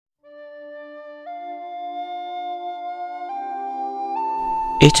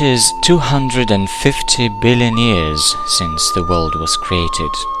It is 250 billion years since the world was created,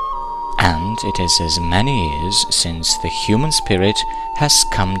 and it is as many years since the human spirit has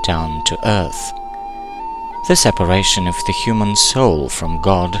come down to earth. The separation of the human soul from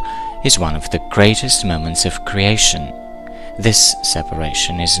God is one of the greatest moments of creation. This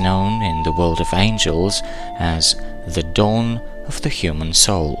separation is known in the world of angels as the dawn of the human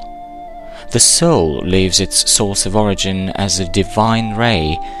soul. The soul leaves its source of origin as a divine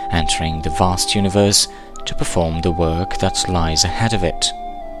ray entering the vast universe to perform the work that lies ahead of it.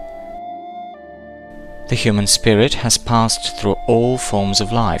 The human spirit has passed through all forms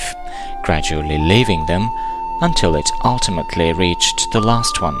of life, gradually leaving them until it ultimately reached the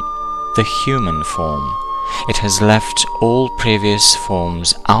last one, the human form. It has left all previous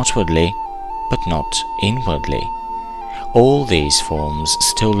forms outwardly, but not inwardly. All these forms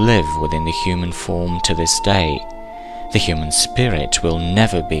still live within the human form to this day. The human spirit will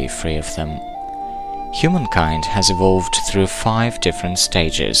never be free of them. Humankind has evolved through 5 different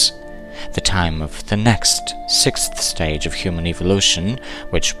stages. The time of the next, 6th stage of human evolution,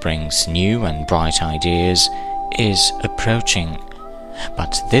 which brings new and bright ideas, is approaching.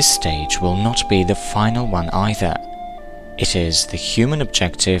 But this stage will not be the final one either. It is the human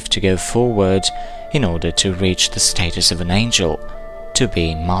objective to go forward in order to reach the status of an angel, to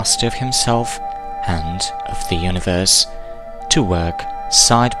be master of himself and of the universe, to work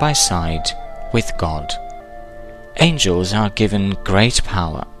side by side with God. Angels are given great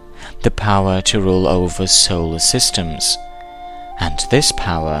power, the power to rule over solar systems, and this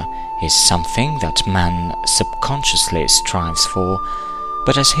power is something that man subconsciously strives for,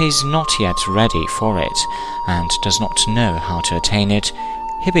 but as he is not yet ready for it and does not know how to attain it,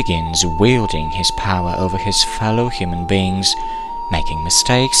 he begins wielding his power over his fellow human beings, making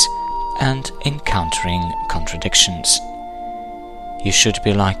mistakes and encountering contradictions. You should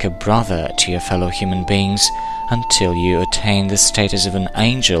be like a brother to your fellow human beings until you attain the status of an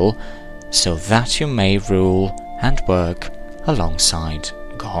angel, so that you may rule and work alongside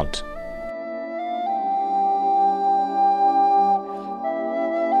God.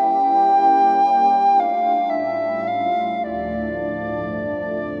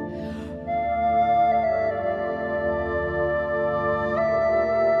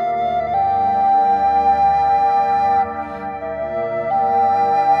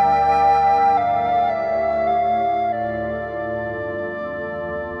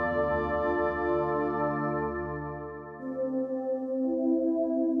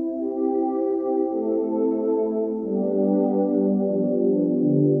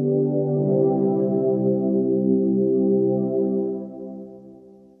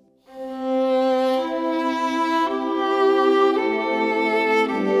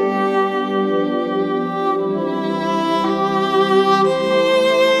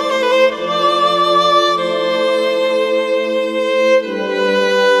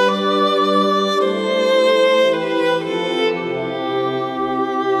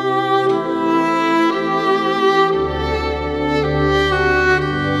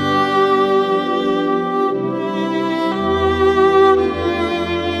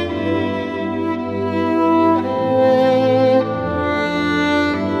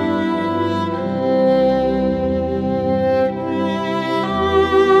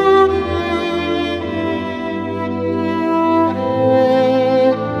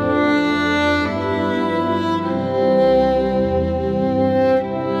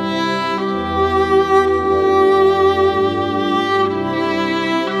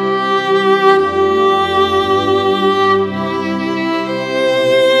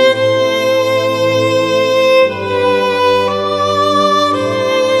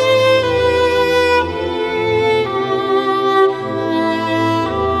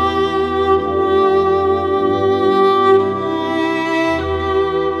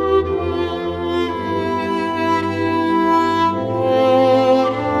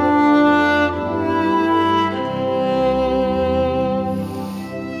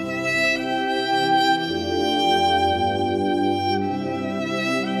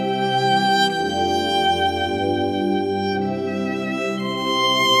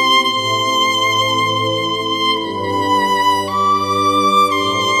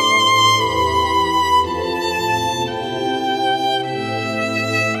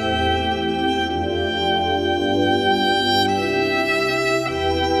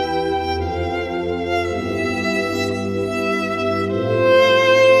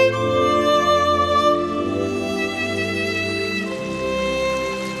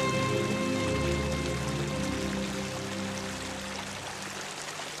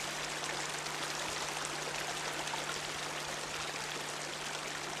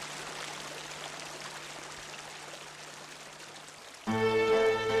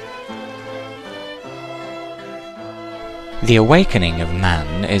 The awakening of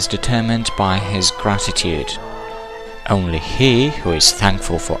man is determined by his gratitude. Only he who is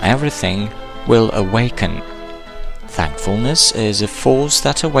thankful for everything will awaken. Thankfulness is a force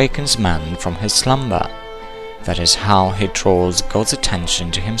that awakens man from his slumber. That is how he draws God's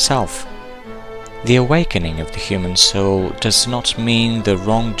attention to himself. The awakening of the human soul does not mean the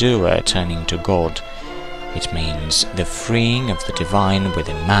wrongdoer turning to God. It means the freeing of the divine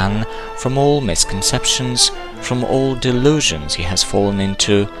within man from all misconceptions, from all delusions he has fallen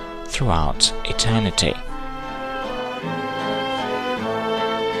into throughout eternity.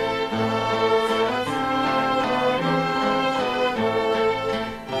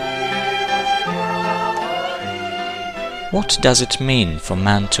 What does it mean for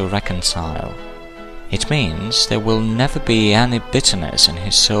man to reconcile? It means there will never be any bitterness in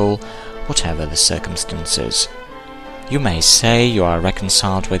his soul, whatever the circumstances. You may say you are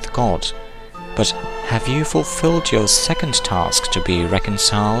reconciled with God, but have you fulfilled your second task to be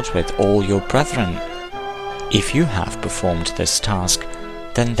reconciled with all your brethren? If you have performed this task,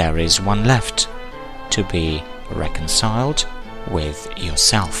 then there is one left, to be reconciled with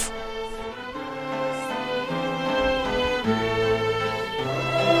yourself.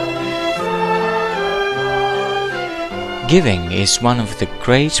 Giving is one of the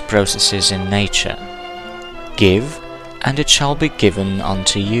great processes in nature. Give, and it shall be given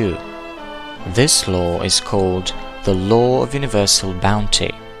unto you. This law is called the law of universal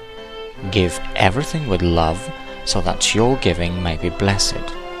bounty. Give everything with love, so that your giving may be blessed.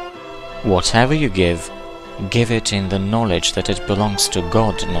 Whatever you give it in the knowledge that it belongs to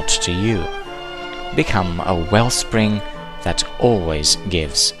God, not to you. Become a wellspring that always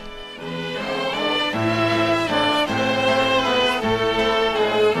gives.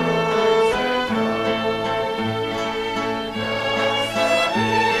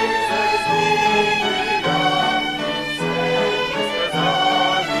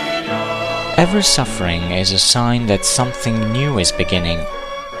 Every suffering is a sign that something new is beginning,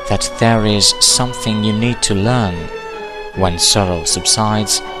 that there is something you need to learn. When sorrow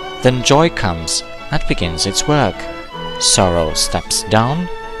subsides, then joy comes and begins its work. Sorrow steps down,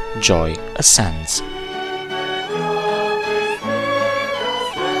 joy ascends.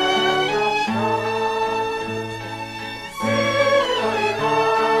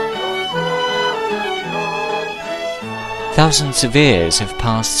 Thousands of years have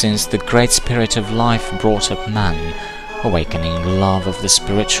passed since the Great Spirit of Life brought up man, awakening love of the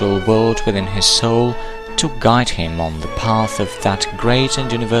spiritual world within his soul to guide him on the path of that great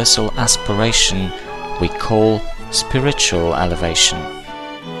and universal aspiration we call spiritual elevation.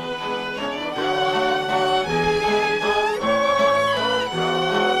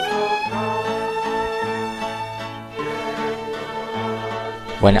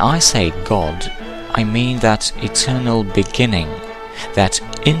 When I say God, I mean that eternal beginning, that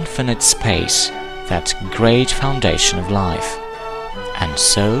infinite space, that great foundation of life. And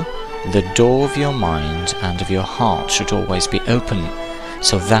so, the door of your mind and of your heart should always be open,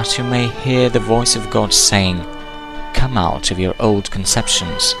 so that you may hear the voice of God saying, "Come out of your old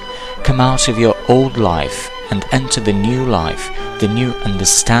conceptions, come out of your old life and enter the new life, the new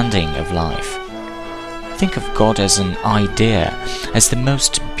understanding of life." Think of God as an idea, as the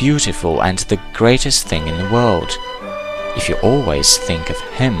most beautiful and the greatest thing in the world. If you always think of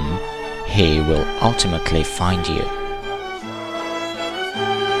Him, He will ultimately find you.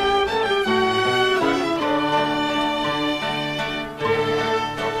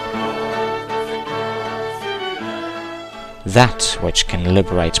 That which can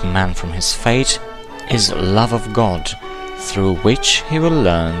liberate man from his fate is love of God, through which he will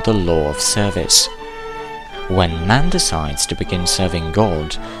learn the law of service. When man decides to begin serving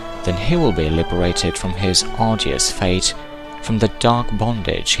God, then he will be liberated from his arduous fate, from the dark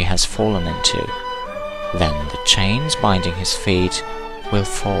bondage he has fallen into. Then the chains binding his feet will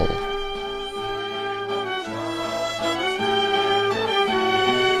fall.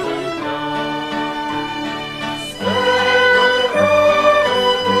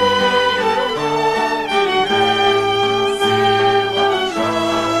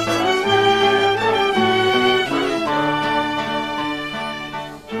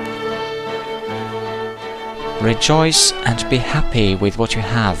 Rejoice and be happy with what you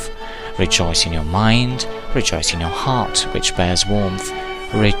have. Rejoice in your mind, rejoice in your heart, which bears warmth.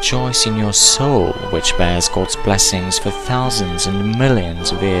 Rejoice in your soul, which bears God's blessings for thousands and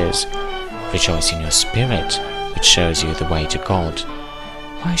millions of years. Rejoice in your spirit, which shows you the way to God.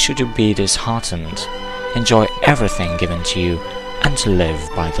 Why should you be disheartened? Enjoy everything given to you and live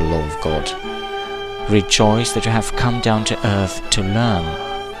by the law of God. Rejoice that you have come down to earth to learn.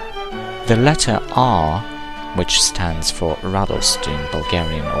 The letter R which stands for radost in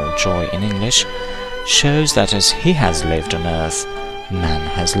Bulgarian or joy in English, shows that as he has lived on earth, man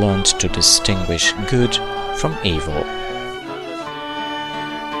has learned to distinguish good from evil.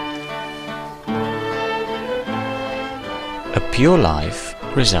 A pure life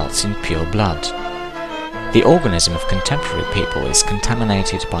results in pure blood. The organism of contemporary people is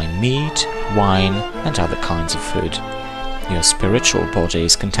contaminated by meat, wine, and other kinds of food. Your spiritual body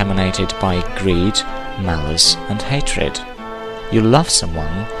is contaminated by greed, malice, and hatred. You love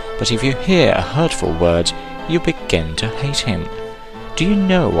someone, but if you hear a hurtful word, you begin to hate him. Do you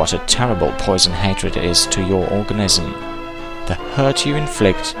know what a terrible poison hatred is to your organism? The hurt you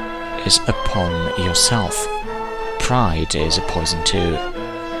inflict is upon yourself. Pride is a poison too.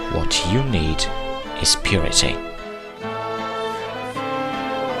 What you need is purity.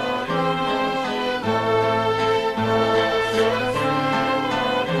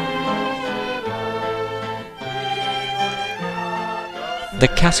 The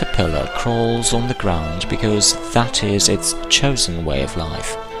caterpillar crawls on the ground because that is its chosen way of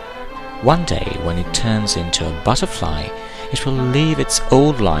life. One day, when it turns into a butterfly, it will leave its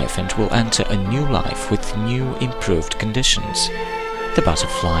old life and will enter a new life with new, improved conditions. The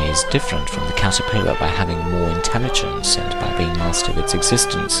butterfly is different from the caterpillar by having more intelligence and by being master of its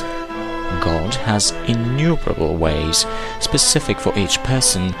existence. God has innumerable ways, specific for each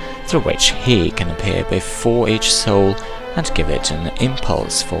person, through which He can appear before each soul and give it an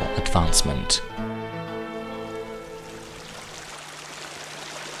impulse for advancement.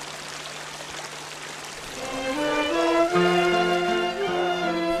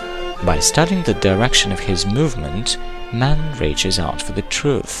 By studying the direction of his movement, man reaches out for the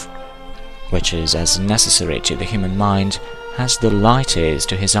truth, which is as necessary to the human mind as the light is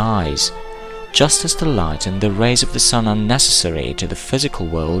to his eyes. Just as the light and the rays of the sun are necessary to the physical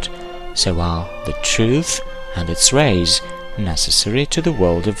world, so are the truth and its rays necessary to the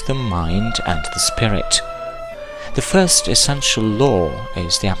world of the mind and the spirit. The first essential law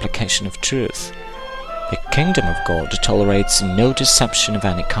is the application of truth. The kingdom of God tolerates no deception of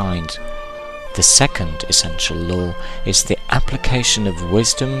any kind. The second essential law is the application of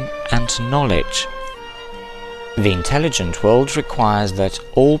wisdom and knowledge. The intelligent world requires that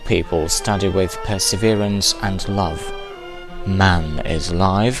all people study with perseverance and love. Man is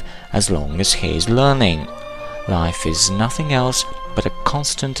alive as long as he is learning. Life is nothing else but a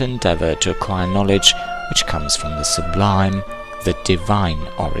constant endeavor to acquire knowledge which comes from the sublime, the divine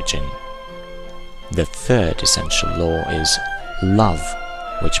origin. The third essential law is love,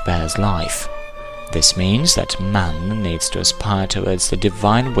 which bears life. This means that man needs to aspire towards the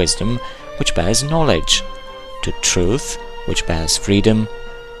divine wisdom which bears knowledge, to truth which bears freedom,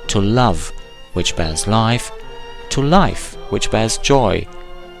 to love which bears life, to life which bears joy,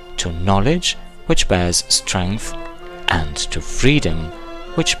 to knowledge which bears strength, and to freedom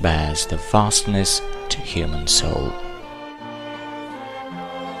which bears the vastness to human soul.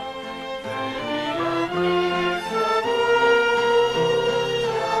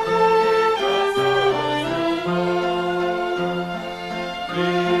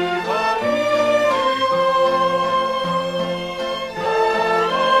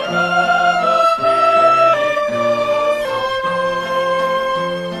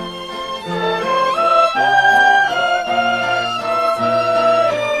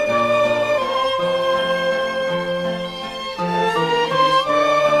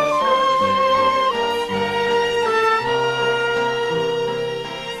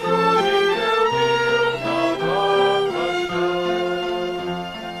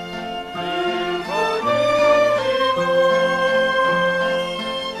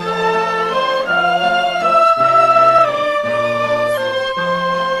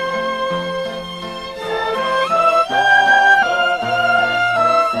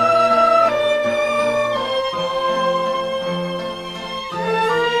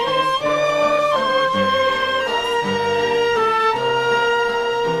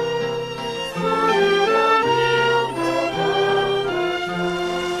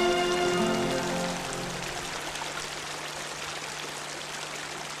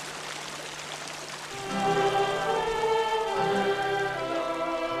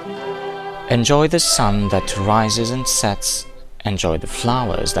 Enjoy the sun that rises and sets. Enjoy the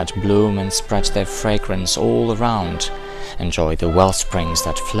flowers that bloom and spread their fragrance all around. Enjoy the well springs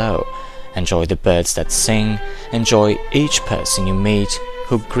that flow. Enjoy the birds that sing. Enjoy each person you meet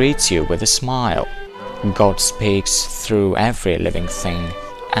who greets you with a smile. God speaks through every living thing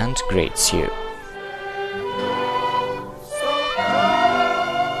and greets you.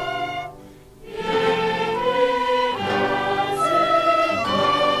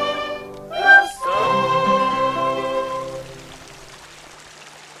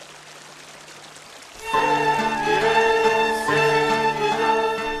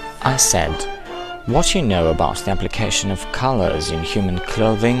 said, what you know about the application of colors in human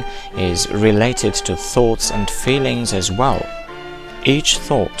clothing is related to thoughts and feelings as well. Each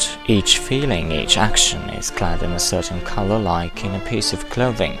thought, each feeling, each action is clad in a certain color like in a piece of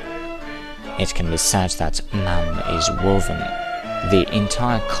clothing. It can be said that man is woven. The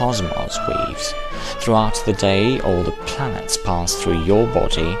entire cosmos weaves. Throughout the day, all the planets pass through your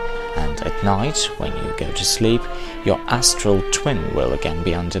body, and at night, when you go to sleep, your astral twin will again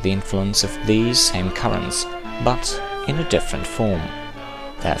be under the influence of these same currents, but in a different form.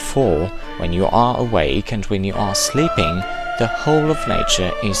 Therefore, when you are awake and when you are sleeping, the whole of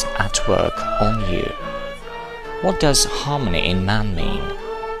nature is at work on you. What does harmony in man mean?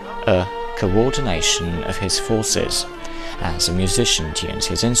 A coordination of his forces. As a musician tunes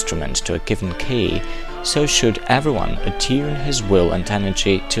his instrument to a given key, so should everyone attune his will and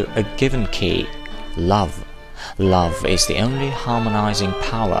energy to a given key. Love. Love is the only harmonizing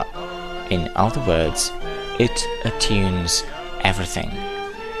power. In other words, it attunes everything.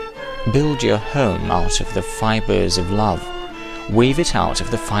 Build your home out of the fibers of love. Weave it out of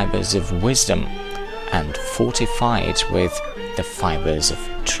the fibers of wisdom, and fortify it with the fibers of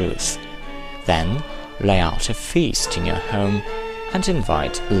truth. Then, lay out a feast in your home and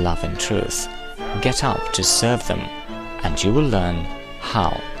invite love and truth. Get up to serve them, and you will learn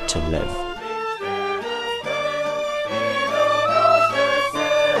how to live.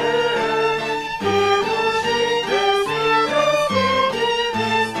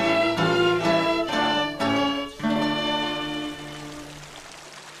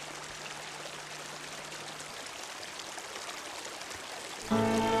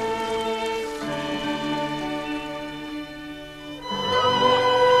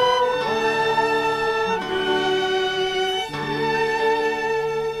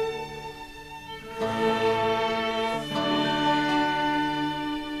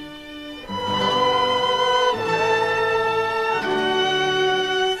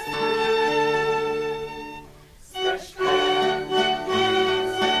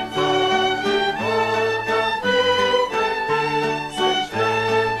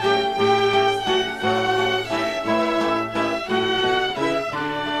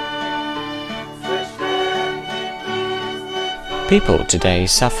 People today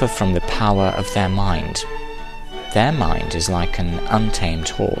suffer from the power of their mind. Their mind is like an untamed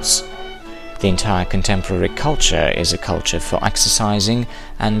horse. The entire contemporary culture is a culture for exercising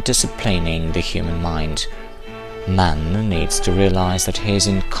and disciplining the human mind. Man needs to realize that he is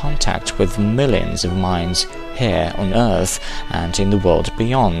in contact with millions of minds here on Earth and in the world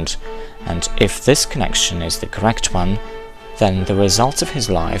beyond, and if this connection is the correct one, then the results of his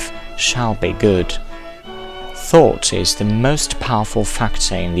life shall be good. Thought is the most powerful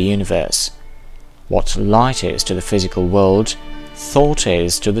factor in the universe. What light is to the physical world, thought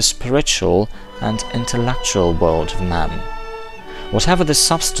is to the spiritual and intellectual world of man. Whatever the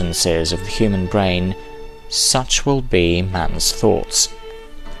substance is of the human brain, such will be man's thoughts.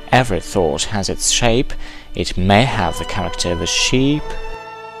 Every thought has its shape. It may have the character of a sheep,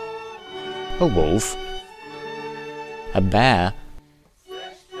 a wolf, a bear,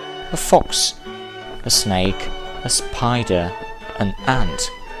 a fox, a snake, a spider, an ant,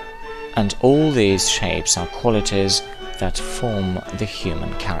 and all these shapes are qualities that form the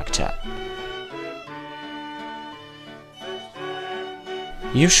human character.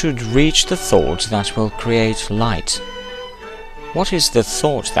 You should reach the thought that will create light. What is the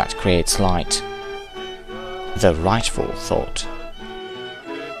thought that creates light? The rightful thought.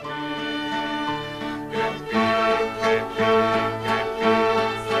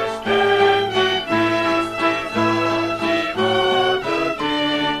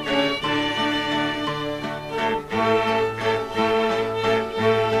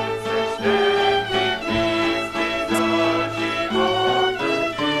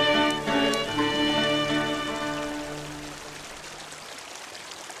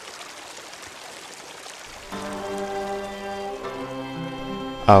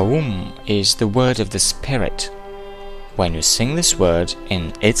 Aum is the word of the spirit. When you sing this word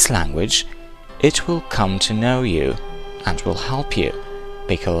in its language, it will come to know you and will help you,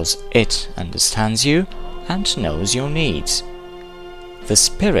 because it understands you and knows your needs. The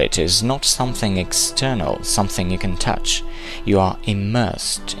spirit is not something external, something you can touch. You are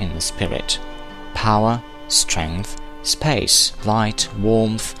immersed in the spirit. Power, strength, space, light,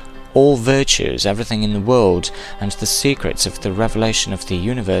 warmth, all virtues, everything in the world, and the secrets of the revelation of the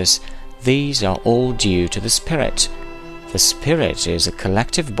universe, these are all due to the spirit. The spirit is a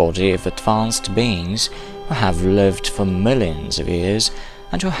collective body of advanced beings who have lived for millions of years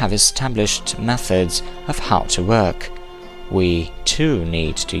and who have established methods of how to work. we too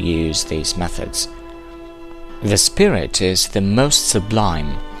need to use these methods. The spirit is the most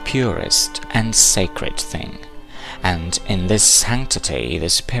sublime, purest, and sacred thing, and in this sanctity the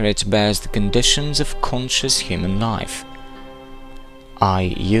spirit bears the conditions of conscious human life. I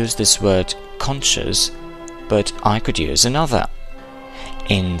use this word conscious, but I could use another.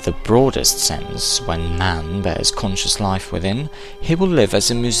 In the broadest sense, when man bears conscious life within, he will live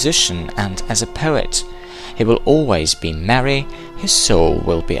as a musician and as a poet. He will always be merry, his soul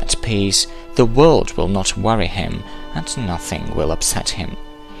will be at peace, the world will not worry him, and nothing will upset him.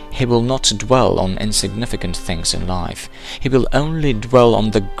 He will not dwell on insignificant things in life. He will only dwell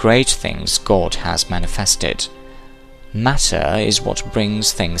on the great things God has manifested. Matter is what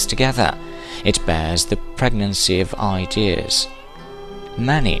brings things together. It bears the pregnancy of ideas.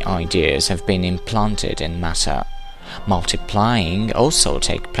 Many ideas have been implanted in matter. Multiplying also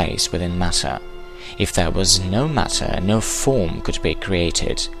takes place within matter. If there was no matter, no form could be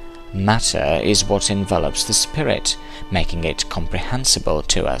created. Matter is what envelops the spirit, making it comprehensible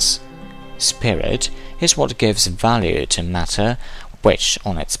to us. Spirit is what gives value to matter, which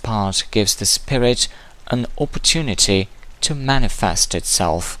on its part gives the spirit an opportunity to manifest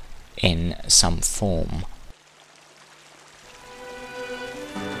itself in some form.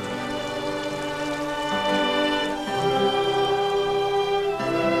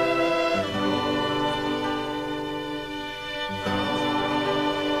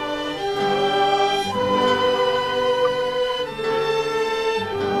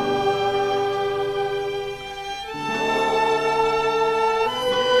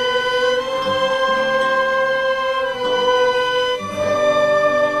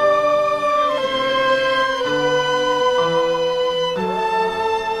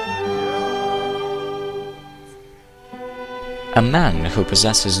 A man who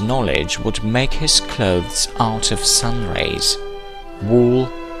possesses knowledge would make his clothes out of sun rays. Wool,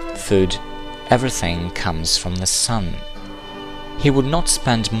 food, everything comes from the sun. He would not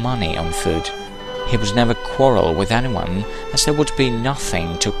spend money on food. He would never quarrel with anyone, as there would be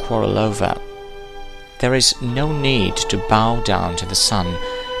nothing to quarrel over. There is no need to bow down to the sun,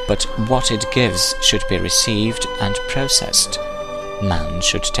 but what it gives should be received and processed. Man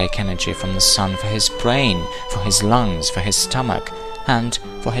should take energy from the sun for his brain, for his lungs, for his stomach, and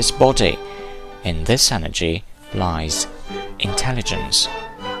for his body. In this energy lies intelligence.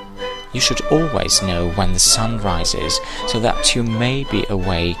 You should always know when the sun rises, so that you may be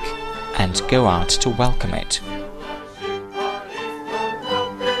awake and go out to welcome it.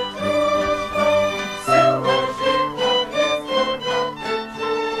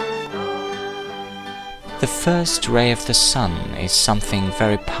 The first ray of the sun is something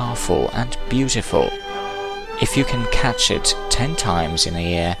very powerful and beautiful. If you can catch it 10 times in a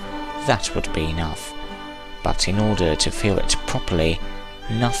year, that would be enough. But in order to feel it properly,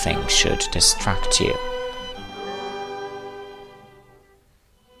 nothing should distract you.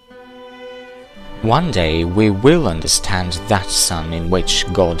 One day we will understand that sun in which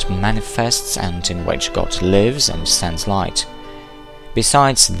God manifests and in which God lives and sends light.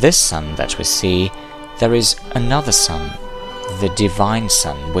 Besides this sun that we see, there is another sun, the divine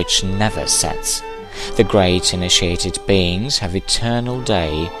sun, which never sets. The great initiated beings have eternal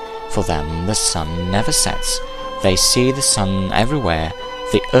day. For them the sun never sets. They see the sun everywhere,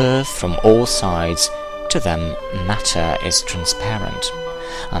 the earth from all sides. To them matter is transparent.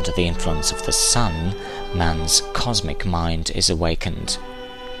 Under the influence of the sun, man's cosmic mind is awakened.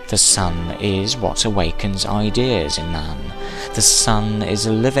 The sun is what awakens ideas in man. The sun is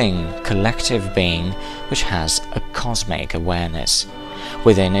a living, collective being which has a cosmic awareness.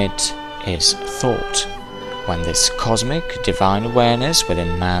 Within it is thought. When this cosmic, divine awareness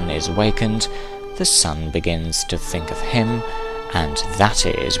within man is awakened, the sun begins to think of him, and that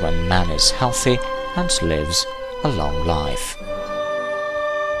is when man is healthy and lives a long life.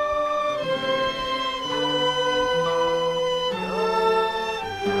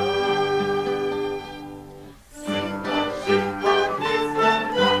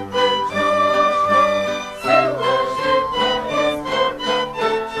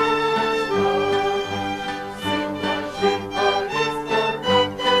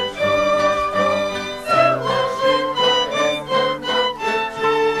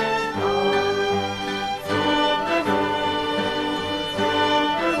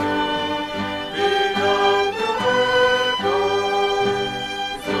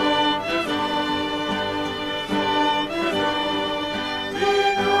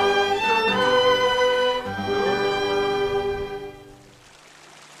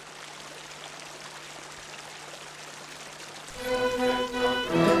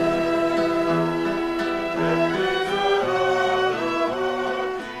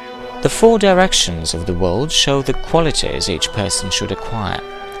 The four directions of the world show the qualities each person should acquire.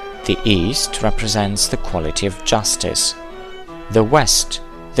 The East represents the quality of justice, the West,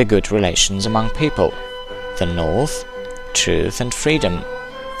 the good relations among people, the North, truth and freedom,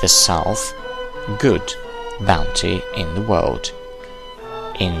 the South, good, bounty in the world.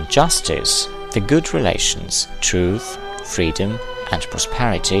 In justice, the good relations, truth, freedom and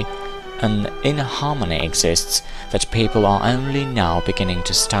prosperity, an inner harmony exists that people are only now beginning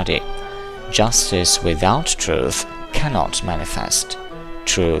to study. Justice without truth cannot manifest.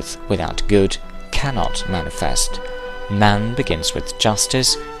 Truth without good cannot manifest. Man begins with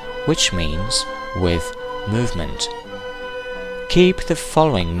justice, which means with movement. Keep the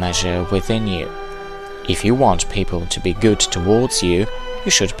following measure within you. If you want people to be good towards you, you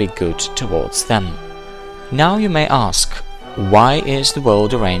should be good towards them. Now you may ask, why is the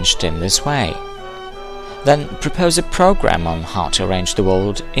world arranged in this way? Then propose a program on how to arrange the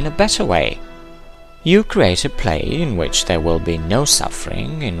world in a better way. You create a play in which there will be no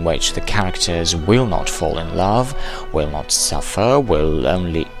suffering, in which the characters will not fall in love, will not suffer, will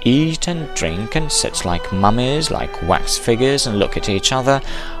only eat and drink and sit like mummies, like wax figures and look at each other,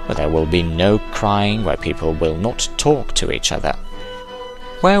 where there will be no crying, where people will not talk to each other.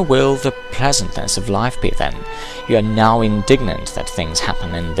 Where will the pleasantness of life be then? You are now indignant that things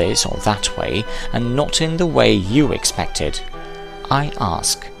happen in this or that way, and not in the way you expected. I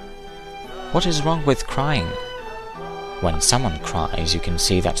ask, what is wrong with crying? When someone cries, you can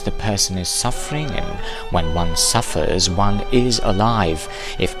see that the person is suffering, and when one suffers, one is alive.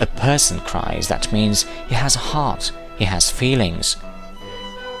 If a person cries, that means he has a heart, he has feelings.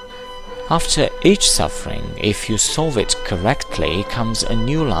 After each suffering, if you solve it correctly, comes a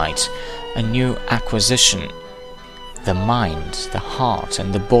new light, a new acquisition. The mind, the heart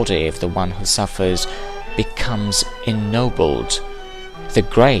and the body of the one who suffers becomes ennobled. The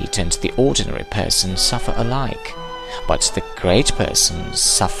great and the ordinary person suffer alike, but the great person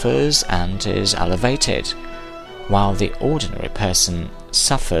suffers and is elevated, while the ordinary person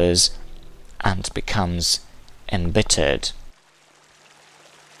suffers and becomes embittered.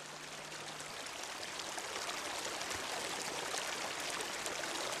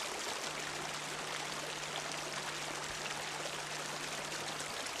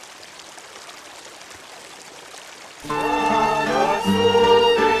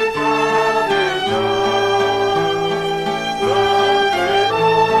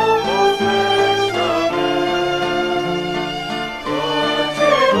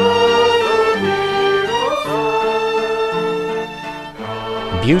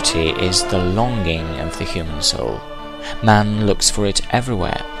 Beauty is the longing of the human soul. Man looks for it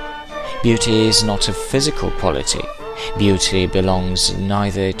everywhere. Beauty is not a physical quality. Beauty belongs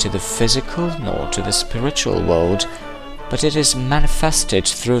neither to the physical nor to the spiritual world, but it is manifested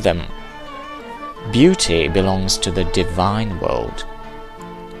through them. Beauty belongs to the divine world.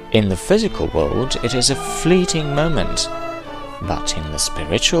 In the physical world, it is a fleeting moment, but in the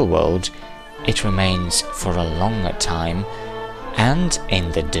spiritual world, it remains for a longer time, and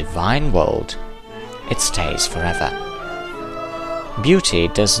in the divine world, it stays forever. Beauty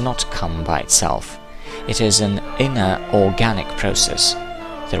does not come by itself. It is an inner organic process,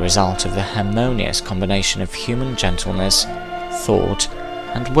 the result of the harmonious combination of human gentleness, thought,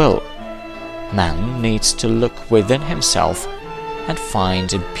 and will. Man needs to look within himself and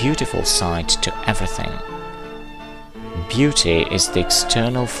find a beautiful side to everything. Beauty is the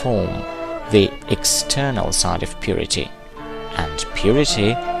external form, the external side of purity, and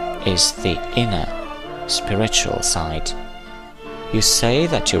purity is the inner, spiritual side. You say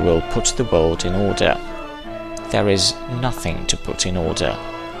that you will put the world in order. There is nothing to put in order.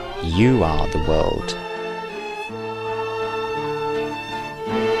 You are the world.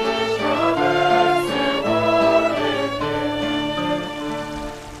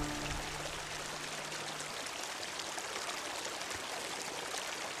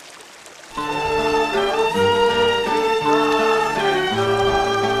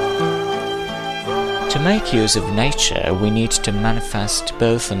 To make use of nature, we need to manifest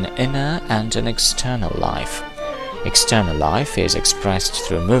both an inner and an external life. External life is expressed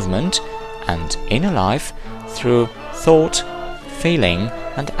through movement, and inner life through thought, feeling,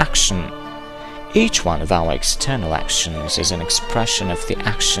 and action. Each one of our external actions is an expression of the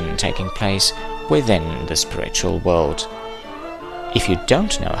action taking place within the spiritual world. If you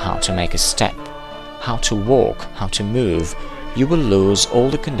don't know how to make a step, how to walk, how to move, you will lose all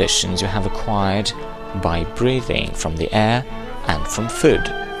the conditions you have acquired by breathing from the air and from food.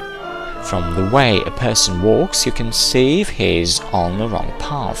 From the way a person walks, you can see if he is on the wrong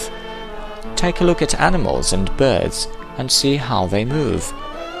path. Take a look at animals and birds and see how they move.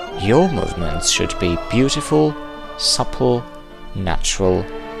 Your movements should be beautiful, supple, natural,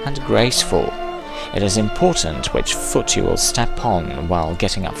 and graceful. It is important which foot you will step on while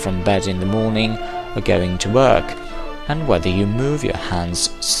getting up from bed in the morning or going to work, and whether you move your hands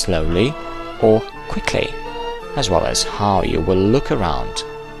slowly or quickly, as well as how you will look around.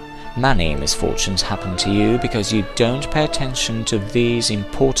 Many misfortunes happen to you because you don't pay attention to these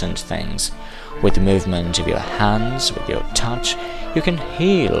important things. With the movement of your hands, with your touch, you can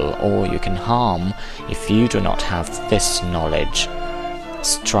heal or you can harm if you do not have this knowledge.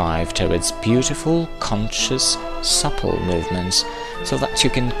 Strive towards beautiful, conscious, supple movements so that you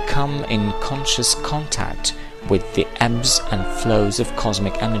can come in conscious contact with the ebbs and flows of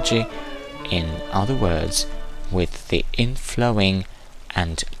cosmic energy, in other words, with the inflowing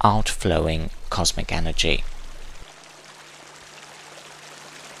and outflowing cosmic energy.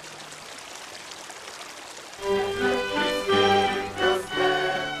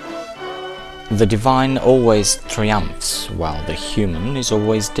 The divine always triumphs, while the human is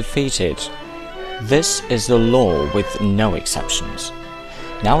always defeated. This is the law with no exceptions.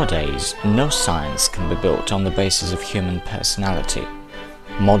 Nowadays, no science can be built on the basis of human personality.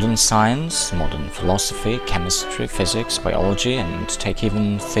 Modern science, modern philosophy, chemistry, physics, biology, and take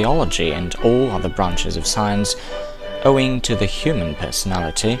even theology and all other branches of science, owing to the human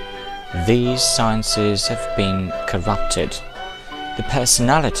personality, these sciences have been corrupted. The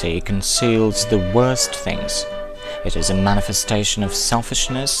personality conceals the worst things. It is a manifestation of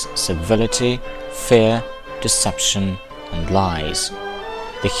selfishness, servility, fear, deception, and lies.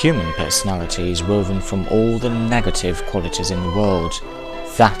 The human personality is woven from all the negative qualities in the world.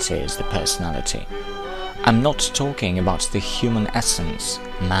 That is the personality. I'm not talking about the human essence,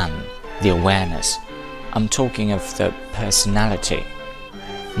 man, the awareness. I'm talking of the personality.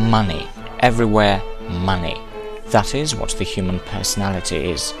 Money, everywhere money. That is what the human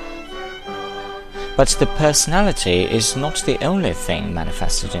personality is. But the personality is not the only thing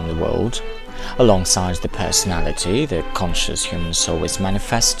manifested in the world. Alongside the personality, the conscious human soul is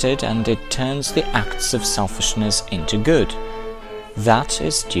manifested, and it turns the acts of selfishness into good. That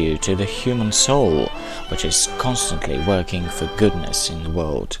is due to the human soul, which is constantly working for goodness in the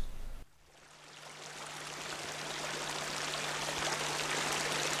world.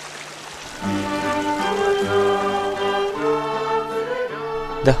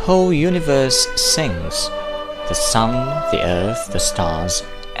 The whole universe sings. The sun, the earth, the stars,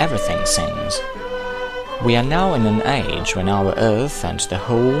 everything sings. We are now in an age when our earth and the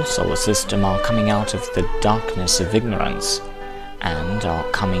whole solar system are coming out of the darkness of ignorance and are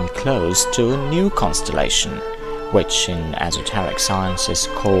coming close to a new constellation, which in esoteric science is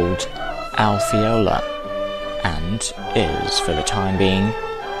called Alpheola, and is, for the time being,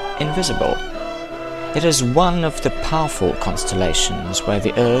 invisible. It is one of the powerful constellations where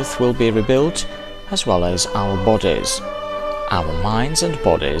the earth will be rebuilt, as well as our bodies. Our minds and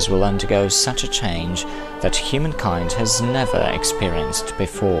bodies will undergo such a change that humankind has never experienced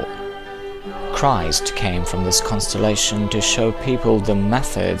before. Christ came from this constellation to show people the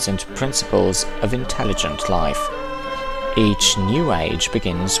methods and principles of intelligent life. Each new age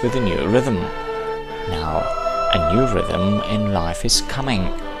begins with a new rhythm. Now, a new rhythm in life is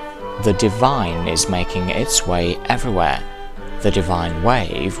coming. The divine is making its way everywhere. The divine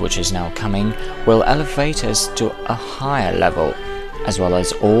wave, which is now coming, will elevate us to a higher level, as well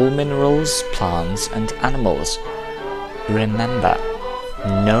as all minerals, plants, and animals. Remember,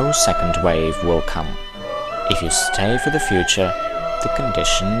 no second wave will come. If you stay for the future, the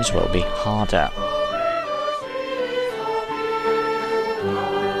conditions will be harder.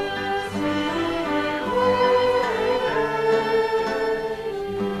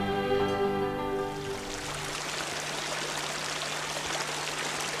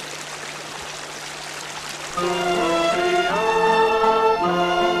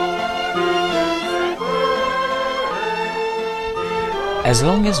 As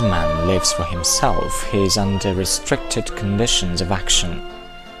long as man lives for himself, he is under restricted conditions of action.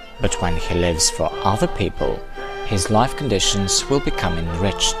 But when he lives for other people, his life conditions will become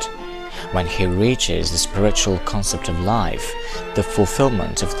enriched. When he reaches the spiritual concept of life, the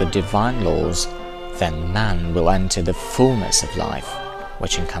fulfillment of the divine laws, then man will enter the fullness of life,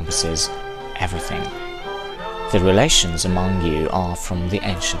 which encompasses everything. The relations among you are from the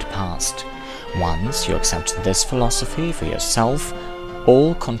ancient past. Once you accept this philosophy for yourself,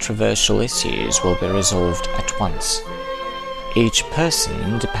 all controversial issues will be resolved at once. Each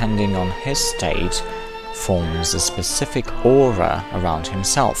person, depending on his state, forms a specific aura around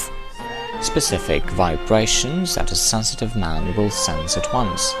himself, specific vibrations that a sensitive man will sense at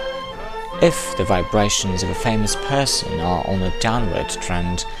once. If the vibrations of a famous person are on a downward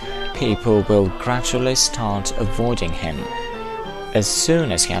trend, people will gradually start avoiding him. As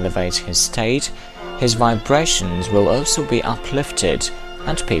soon as he elevates his state, his vibrations will also be uplifted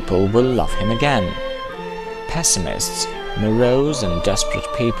and people will love him again. Pessimists, morose and desperate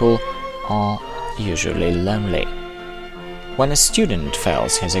people are usually lonely. When a student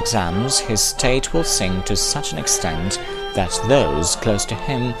fails his exams, his state will sink to such an extent that those close to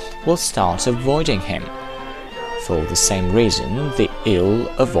him will start avoiding him. For the same reason, the ill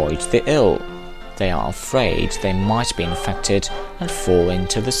avoid the ill. They are afraid they might be infected and fall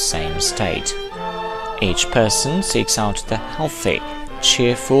into the same state. Each person seeks out the healthy,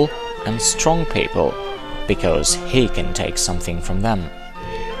 cheerful and strong people because he can take something from them.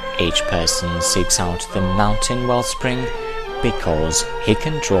 Each person seeks out the mountain wellspring because he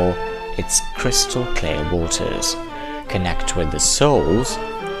can draw its crystal clear waters. Connect with the souls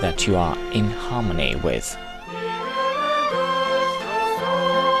that you are in harmony with.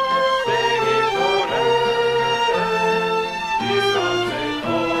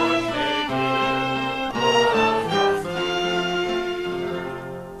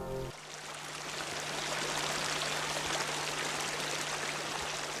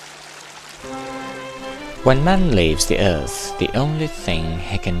 When man leaves the earth, the only thing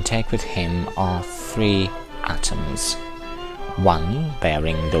he can take with him are 3 atoms. One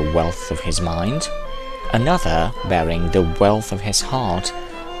bearing the wealth of his mind, another bearing the wealth of his heart,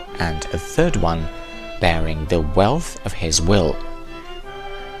 and a third one bearing the wealth of his will.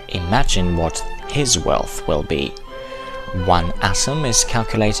 Imagine what his wealth will be. 1 atom is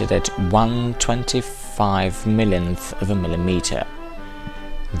calculated at 1/25 millionth of a millimeter.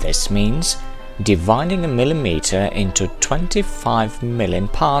 This means dividing a millimeter into 25 million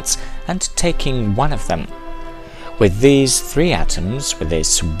parts and taking one of them. With these 3 atoms, with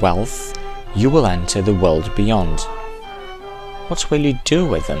this wealth, you will enter the world beyond. What will you do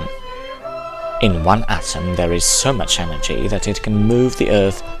with them? In 1 atom there is so much energy that it can move the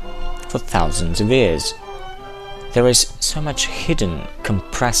earth for thousands of years. There is so much hidden,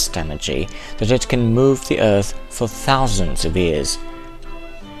 compressed energy that it can move the earth for thousands of years.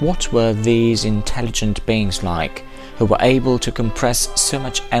 What were these intelligent beings like, who were able to compress so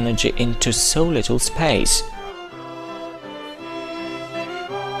much energy into so little space?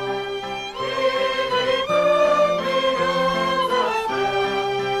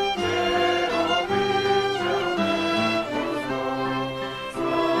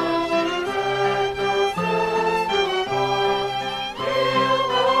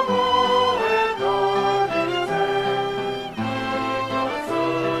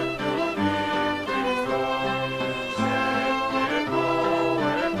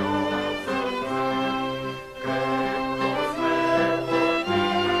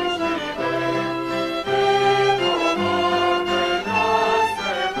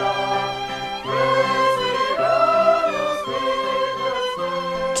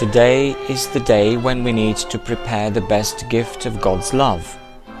 Today is the day when we need to prepare the best gift of God's love.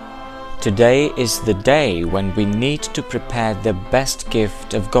 Today is the day when we need to prepare the best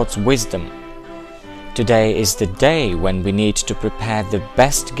gift of God's wisdom. Today is the day when we need to prepare the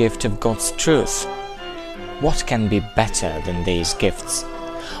best gift of God's truth. What can be better than these gifts?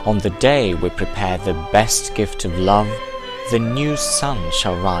 On the day we prepare the best gift of love, the new sun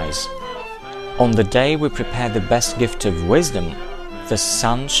shall rise. On the day we prepare the best gift of wisdom, the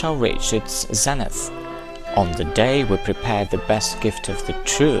sun shall reach its zenith. On the day we prepare the best gift of the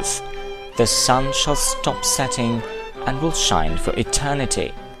truth, the sun shall stop setting and will shine for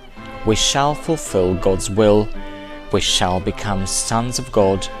eternity. We shall fulfill God's will, we shall become sons of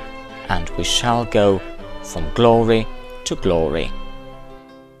God, and we shall go from glory to glory.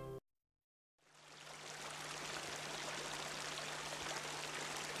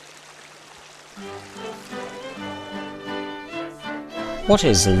 What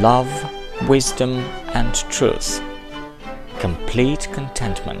is love, wisdom, and truth? Complete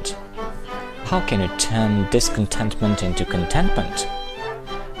contentment. How can you turn discontentment into contentment?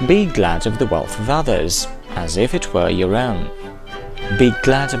 Be glad of the wealth of others, as if it were your own. Be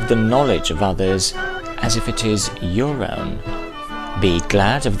glad of the knowledge of others, as if it is your own. Be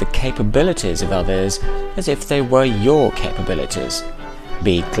glad of the capabilities of others, as if they were your capabilities.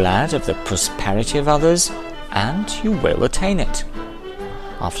 Be glad of the prosperity of others, and you will attain it.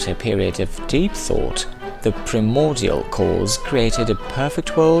 After a period of deep thought, the primordial cause created a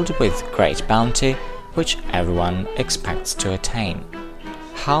perfect world with great bounty, which everyone expects to attain.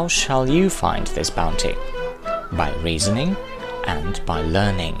 How shall you find this bounty? By reasoning and by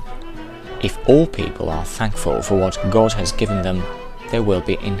learning. If all people are thankful for what God has given them, they will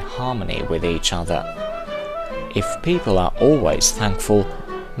be in harmony with each other. If people are always thankful,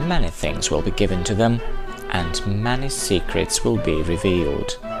 many things will be given to them, and many secrets will be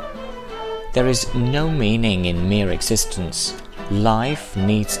revealed. There is no meaning in mere existence. Life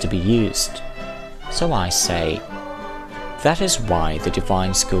needs to be used. So I say, that is why the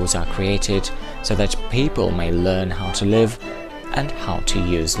divine schools are created, so that people may learn how to live and how to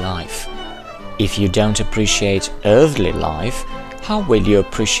use life. If you don't appreciate earthly life, how will you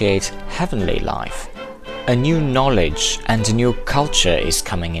appreciate heavenly life? A new knowledge and a new culture is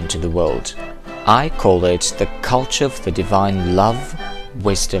coming into the world. I call it the culture of the divine love,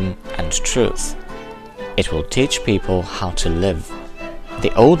 wisdom and truth. It will teach people how to live.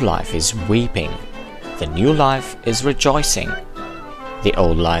 The old life is weeping. The new life is rejoicing. The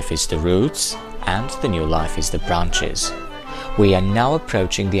old life is the roots, and the new life is the branches. We are now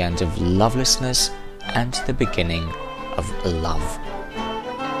approaching the end of lovelessness and the beginning of love.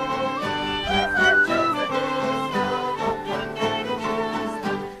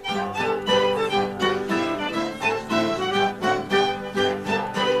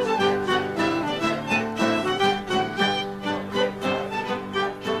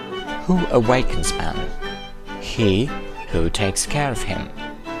 Who awakens man? He who takes care of him.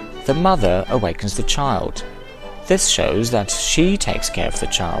 The mother awakens the child. This shows that she takes care of the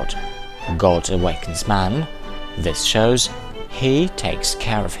child. God awakens man. This shows he takes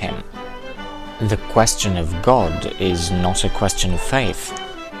care of him. The question of God is not a question of faith.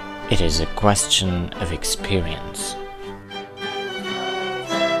 It is a question of experience.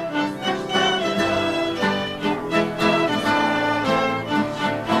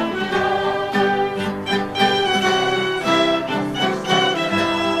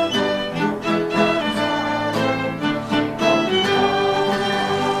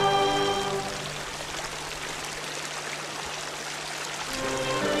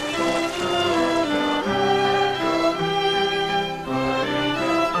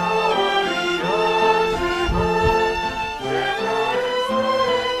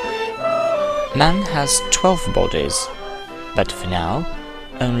 Man has 12 bodies, but for now,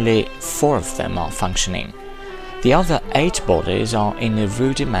 only 4 of them are functioning. The other 8 bodies are in a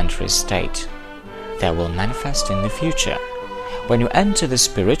rudimentary state. They will manifest in the future. When you enter the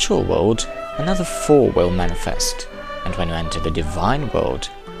spiritual world, another 4 will manifest, and when you enter the divine world,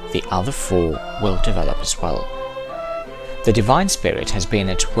 the other 4 will develop as well. The Divine Spirit has been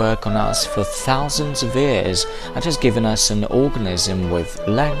at work on us for thousands of years and has given us an organism with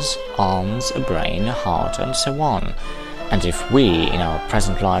legs, arms, a brain, a heart, and so on. And if we, in our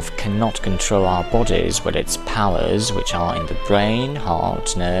present life, cannot control our bodies with its powers, which are in the brain,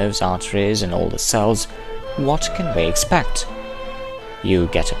 heart, nerves, arteries, and all the cells, what can we expect? You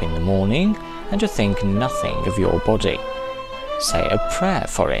get up in the morning and you think nothing of your body. Say a prayer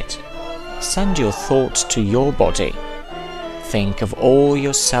for it. Send your thoughts to your body. Think of all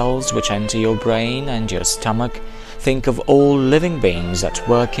your cells which enter your brain and your stomach. Think of all living beings that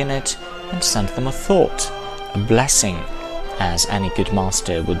work in it and send them a thought, a blessing, as any good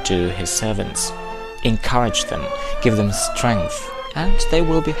master would do his servants. Encourage them, give them strength, and they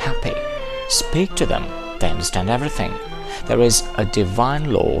will be happy. Speak to them, they understand everything. There is a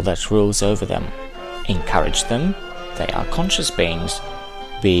divine law that rules over them. Encourage them, they are conscious beings.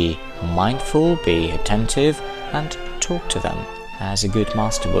 Be mindful, be attentive, and talk to them as a good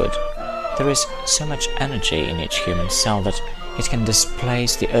master would. There is so much energy in each human cell that it can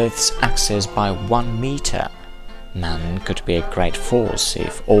displace the Earth's axis by 1 meter. Man could be a great force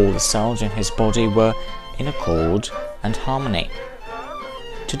if all the cells in his body were in accord and harmony.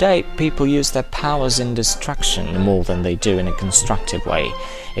 Today, people use their powers in destruction more than they do in a constructive way.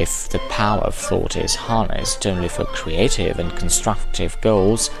 If the power of thought is harnessed only for creative and constructive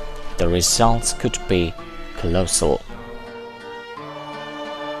goals, the results could be colossal.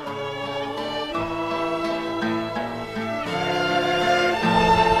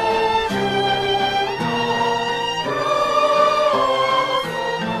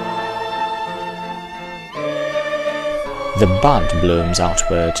 The bud blooms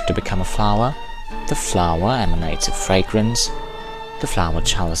outward to become a flower. The flower emanates a fragrance. The flower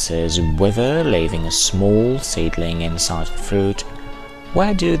chalices wither, leaving a small seedling inside the fruit.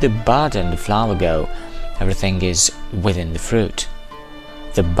 Where do the bud and the flower go? Everything is within the fruit.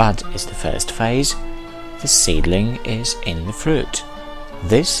 The bud is the first phase. The seedling is in the fruit.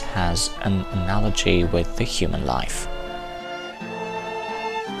 This has an analogy with the human life.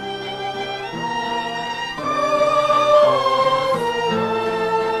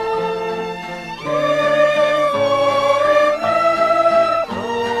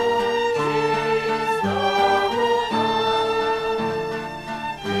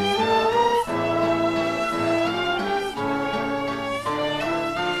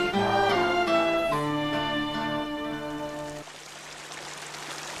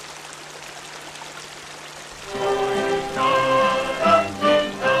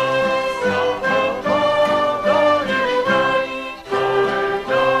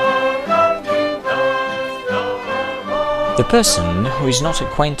 The person who is not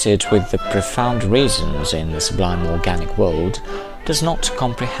acquainted with the profound reasons in the sublime organic world does not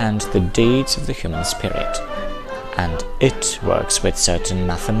comprehend the deeds of the human spirit, and it works with certain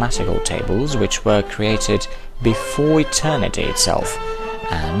mathematical tables which were created before eternity itself,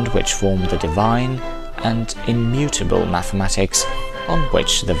 and which form the divine and immutable mathematics on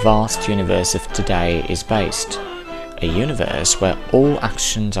which the vast universe of today is based, a universe where all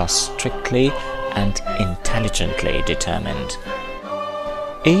actions are strictly and intelligently determined.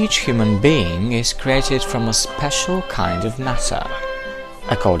 Each human being is created from a special kind of matter.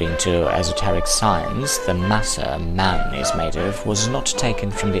 According to esoteric science, the matter man is made of was not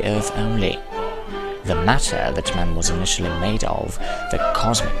taken from the earth only. The matter that man was initially made of, the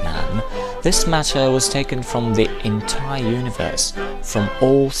cosmic man, this matter was taken from the entire universe, from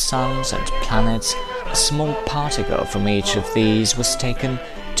all suns and planets. A small particle from each of these was taken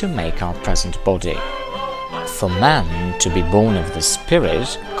to make our present body. For man to be born of the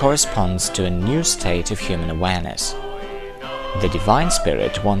Spirit corresponds to a new state of human awareness. The Divine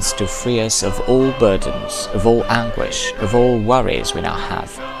Spirit wants to free us of all burdens, of all anguish, of all worries we now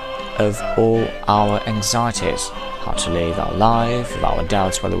have, of all our anxieties, how to live our life, of our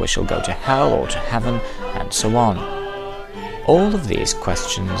doubts whether we shall go to hell or to heaven, and so on. All of these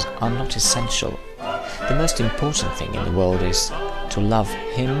questions are not essential. The most important thing in the world is to love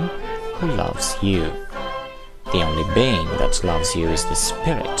Him who loves you. The only being that loves you is the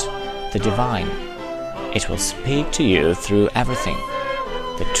Spirit, the Divine. It will speak to you through everything.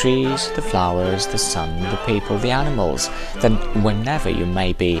 The trees, the flowers, the sun, the people, the animals. Then whenever you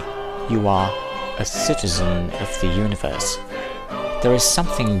may be, you are a citizen of the universe. There is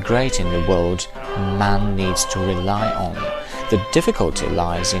something great in the world man needs to rely on. The difficulty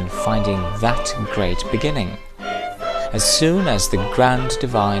lies in finding that great beginning. As soon as the grand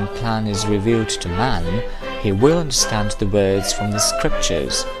divine plan is revealed to man, he will understand the words from the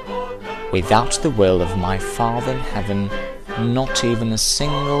scriptures. Without the will of my Father in heaven, not even a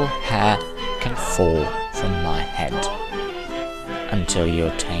single hair can fall from my head. Until you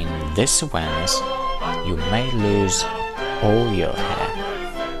attain this awareness, you may lose all your hair.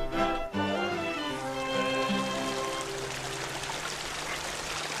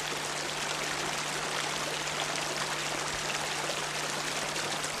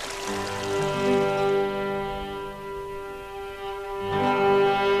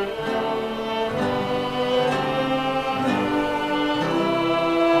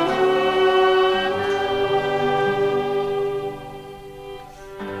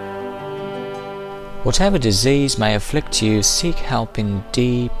 Whatever disease may afflict you, seek help in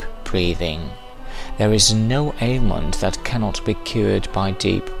deep breathing. There is no ailment that cannot be cured by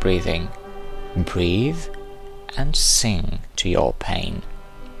deep breathing. Breathe and sing to your pain.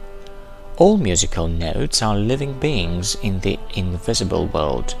 All musical notes are living beings in the invisible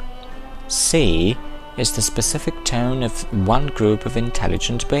world. C is the specific tone of one group of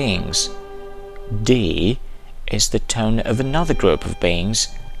intelligent beings. D is the tone of another group of beings,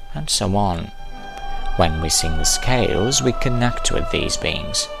 and so on. When we sing the scales, we connect with these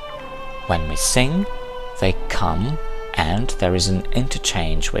beings. When we sing, they come, and there is an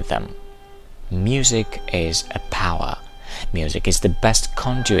interchange with them. Music is a power. Music is the best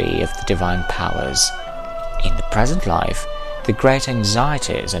conduit of the divine powers. In the present life, the great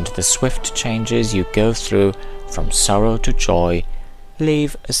anxieties and the swift changes you go through from sorrow to joy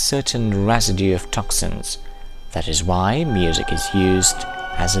leave a certain residue of toxins. That is why music is used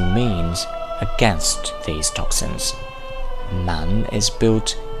as a means against these toxins. Man is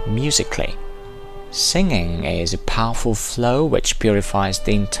built musically. Singing is a powerful flow which purifies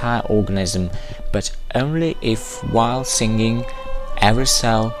the entire organism, but only if while singing every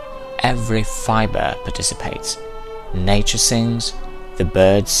cell, every fiber participates. Nature sings, the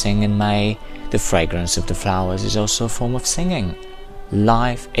birds sing in May, the fragrance of the flowers is also a form of singing.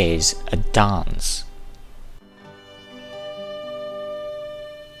 Life is a dance.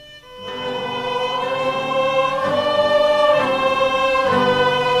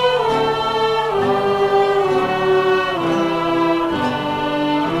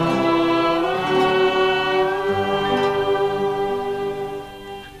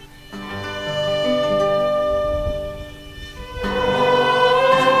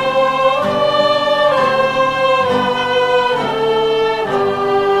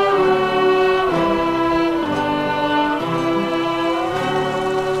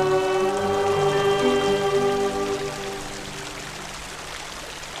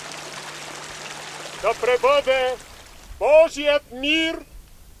 да пребъде Божият мир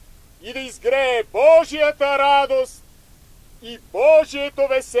и да изгрее Божията радост и Божието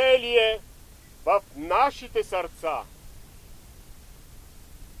веселие в нашите сърца.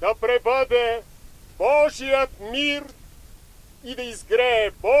 да пребъде Божият мир и да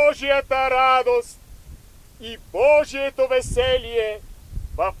изгрее Божията радост и Божието веселие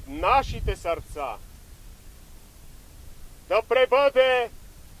в нашите сърца. Да пребъде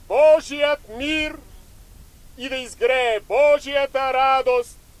Божият мир и да изгрее Божията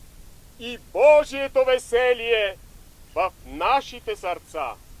радост и Божието веселие в нашите сърца.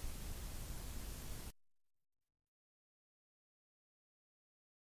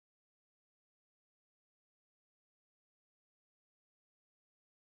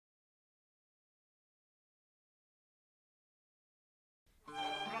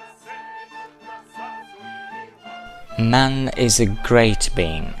 Man is a great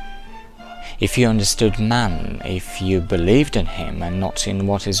being. If you understood man, if you believed in him and not in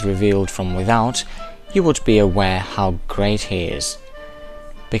what is revealed from without, you would be aware how great he is.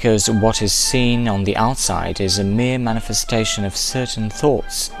 Because what is seen on the outside is a mere manifestation of certain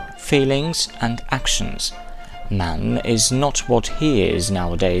thoughts, feelings and actions. Man is not what he is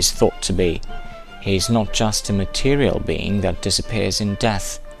nowadays thought to be. He is not just a material being that disappears in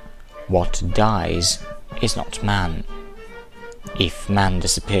death. What dies is not man. If man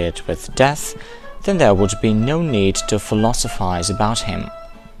disappeared with death, then there would be no need to philosophize about him.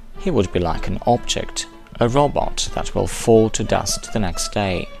 He would be like an object, a robot that will fall to dust the next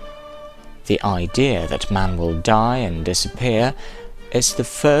day. The idea that man will die and disappear is the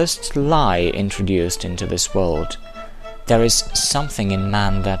first lie introduced into this world. There is something in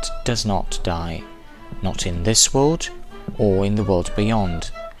man that does not die, not in this world or in the world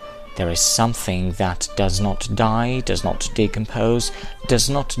beyond. There is something that does not die, does not decompose, does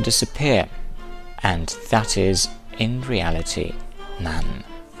not disappear, and that is, in reality, man.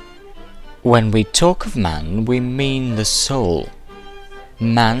 When we talk of man, we mean the soul.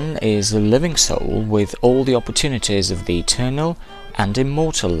 Man is a living soul with all the opportunities of the eternal and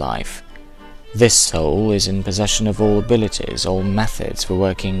immortal life. This soul is in possession of all abilities, all methods for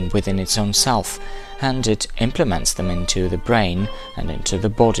working within its own self, and it implements them into the brain and into the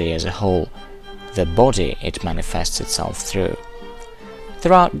body as a whole. The body it manifests itself through.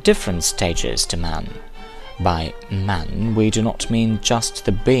 There are different stages to man. By man we do not mean just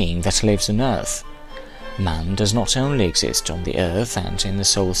the being that lives on earth. Man does not only exist on the earth and in the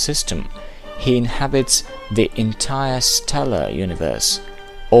solar system. He inhabits the entire stellar universe,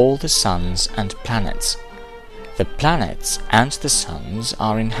 all the suns and planets. The planets and the suns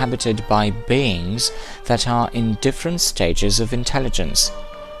are inhabited by beings that are in different stages of intelligence.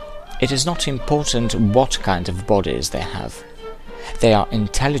 It is not important what kind of bodies they have. They are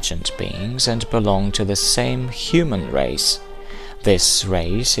intelligent beings and belong to the same human race. This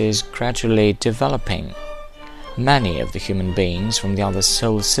race is gradually developing. Many of the human beings from the other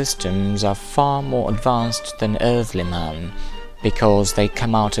solar systems are far more advanced than earthly man, because they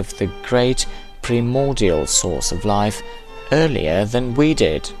come out of the great primordial source of life earlier than we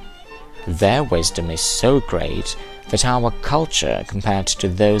did. Their wisdom is so great that our culture, compared to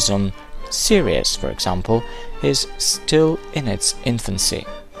those on Sirius, for example, is still in its infancy.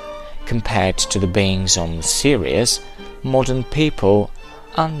 Compared to the beings on Sirius, modern people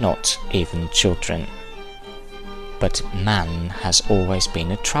are not even children. But man has always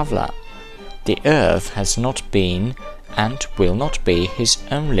been a traveller. The earth has not been and will not be his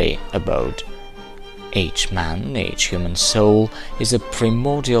only abode. Each man, each human soul, is a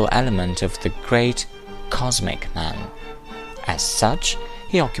primordial element of the great cosmic man. As such,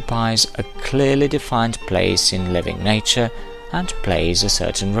 he occupies a clearly defined place in living nature and plays a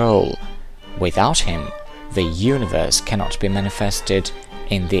certain role. Without him, the universe cannot be manifested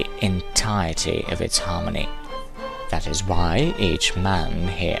in the entirety of its harmony. That is why each man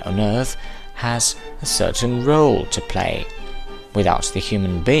here on earth has a certain role to play. Without the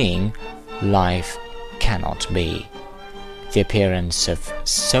human being, life cannot be. The appearance of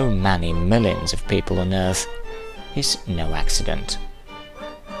so many millions of people on earth is no accident.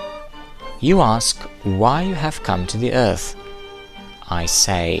 You ask why you have come to the earth. I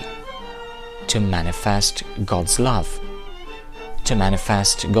say, to manifest God's love, to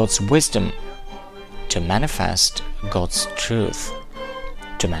manifest God's wisdom, to manifest God's truth,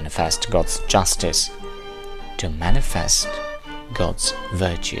 to manifest God's justice, to manifest God's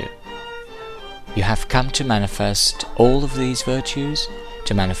virtue. You have come to manifest all of these virtues,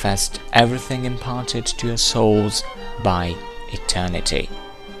 to manifest everything imparted to your souls by eternity.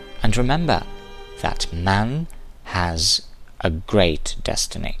 And remember that man has a great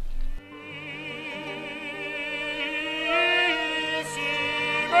destiny.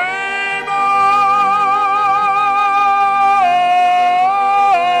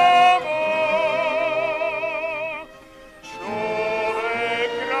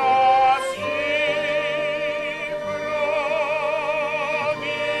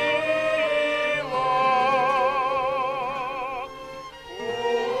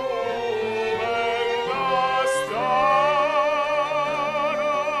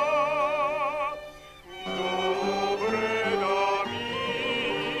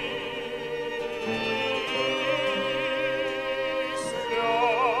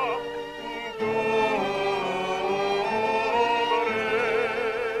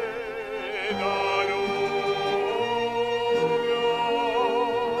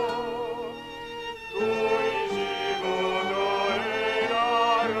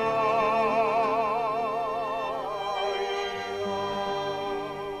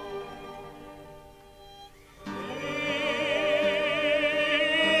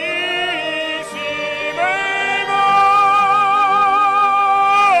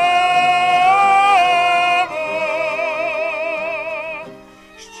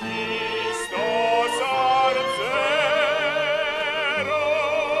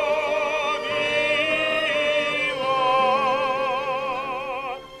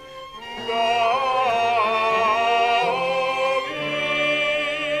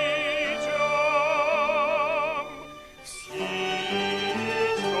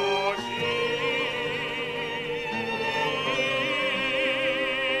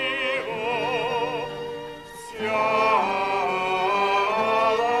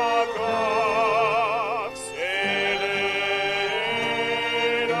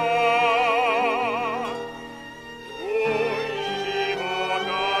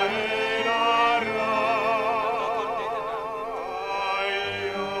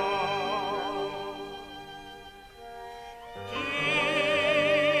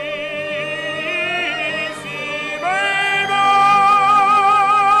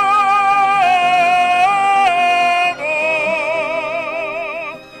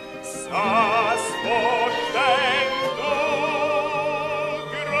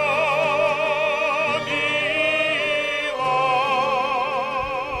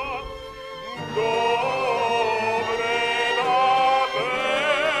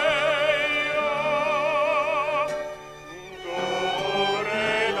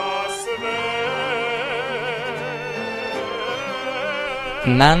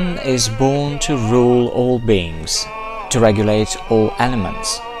 Man is born to rule all beings, to regulate all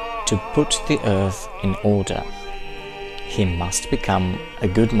elements, to put the earth in order. He must become a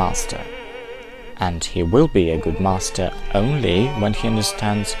good master, and he will be a good master only when he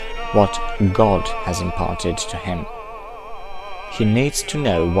understands what God has imparted to him. He needs to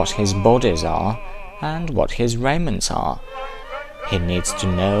know what his bodies are and what his raiments are. He needs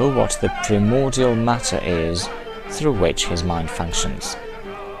to know what the primordial matter is through which his mind functions.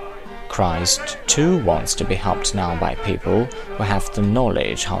 Christ too wants to be helped now by people who have the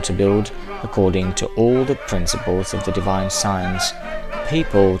knowledge how to build according to all the principles of the divine science,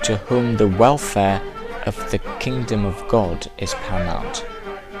 people to whom the welfare of the kingdom of God is paramount.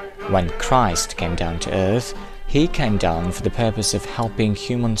 When Christ came down to earth, he came down for the purpose of helping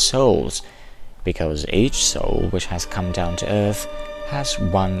human souls, because each soul which has come down to earth has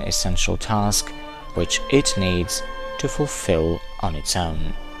one essential task which it needs to fulfill on its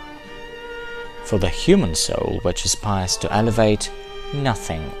own. For the human soul which aspires to elevate,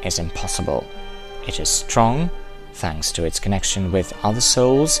 nothing is impossible. It is strong, thanks to its connection with other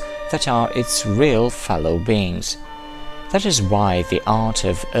souls that are its real fellow beings. That is why the art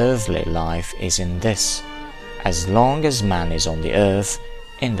of earthly life is in this. As long as man is on the earth,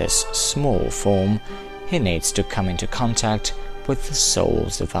 in this small form, he needs to come into contact with the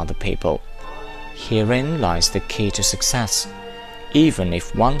souls of other people. Herein lies the key to success. Even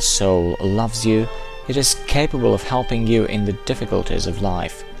if one soul loves you, it is capable of helping you in the difficulties of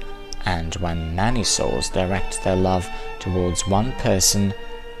life. And when many souls direct their love towards one person,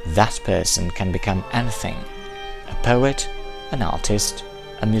 that person can become anything: a poet, an artist,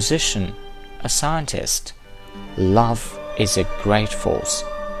 a musician, a scientist. Love is a great force.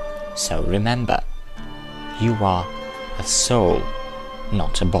 So remember, you are a soul,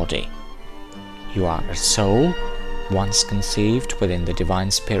 not a body. You are a soul, once conceived within the divine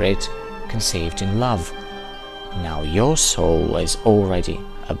spirit, conceived in love. Now your soul is already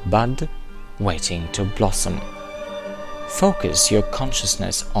a bud waiting to blossom. Focus your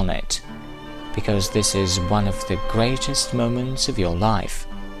consciousness on it, because this is one of the greatest moments of your life.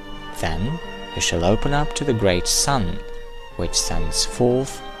 Then you shall open up to the great sun, which sends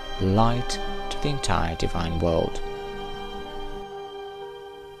forth light to the entire divine world.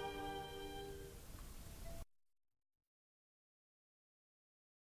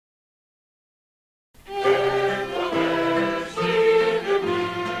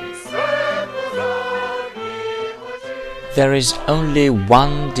 There is only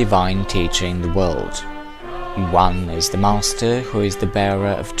one divine teacher in the world. One is the Master who is the bearer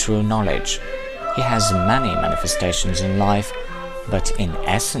of true knowledge. He has many manifestations in life, but in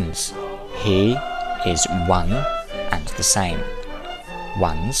essence, he is one and the same.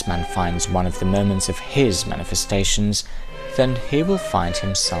 Once man finds one of the moments of his manifestations, then he will find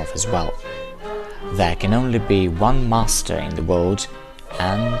himself as well. There can only be one Master in the world,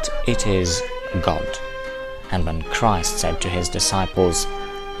 and it is God. And when Christ said to his disciples,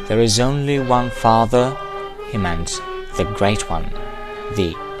 "There is only one Father," he meant the Great One,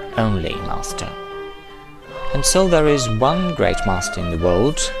 the only Master. And so there is one great Master in the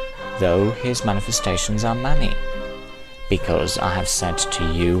world, though his manifestations are many. Because I have said to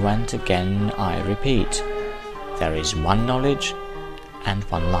you, and again I repeat, there is one knowledge and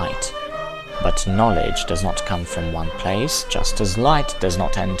one light. But knowledge does not come from one place, just as light does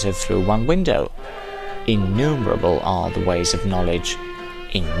not enter through one window. Innumerable are the ways of knowledge,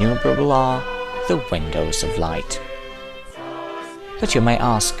 innumerable are the windows of light. But you may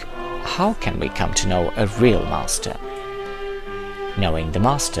ask, how can we come to know a real Master? Knowing the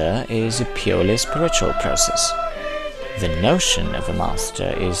Master is a purely spiritual process. The notion of a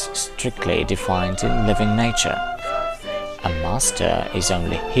Master is strictly defined in living nature. A Master is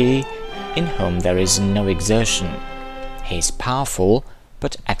only he in whom there is no exertion. He is powerful,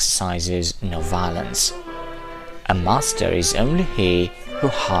 but exercises no violence. A Master is only he who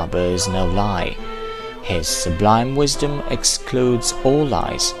harbors no lie. His sublime wisdom excludes all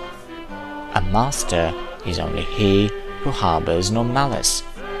lies. A Master is only he who harbors no malice.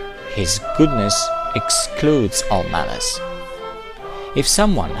 His goodness excludes all malice. If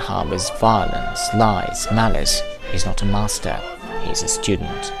someone harbors violence, lies, malice, he is not a Master, he is a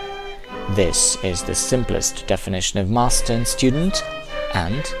student. This is the simplest definition of Master and student,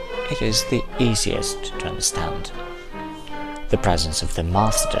 and it is the easiest to understand. The presence of the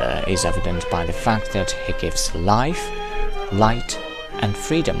Master is evident by the fact that he gives life, light, and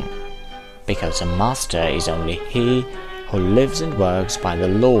freedom, because a Master is only he who lives and works by the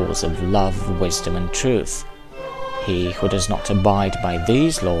laws of love, wisdom, and truth. He who does not abide by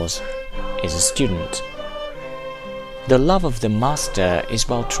these laws is a student. The love of the master is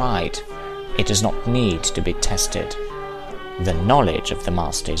well tried. It does not need to be tested. The knowledge of the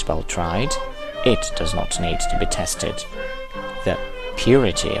master is well tried. It does not need to be tested. The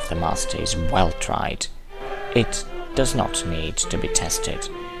purity of the master is well tried. It does not need to be tested.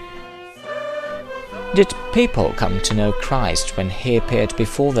 Did people come to know Christ when he appeared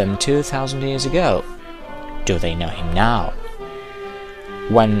before them 2,000 years ago? Do they know him now?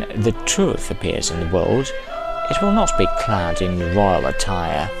 When the truth appears in the world, it will not be clad in royal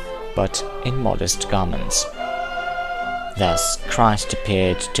attire, but in modest garments. Thus Christ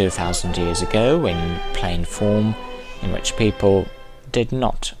appeared 2,000 years ago in plain form, in which people did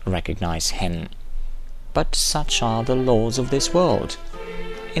not recognize him. But such are the laws of this world.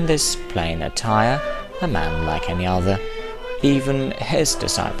 In this plain attire, a man like any other, even his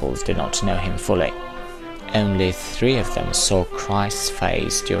disciples did not know him fully. Only 3 of them saw Christ's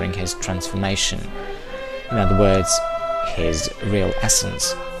face during his transformation. In other words, his real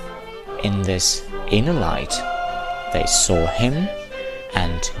essence. In this inner light, they saw him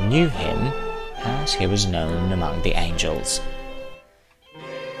and knew him as he was known among the angels.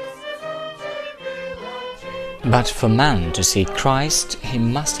 But for man to see Christ, he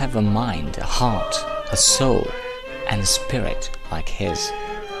must have a mind, a heart, a soul, and a spirit like his.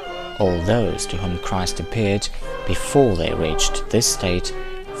 All those to whom Christ appeared before they reached this state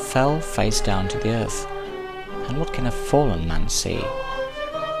fell face down to the earth. And what can a fallen man see?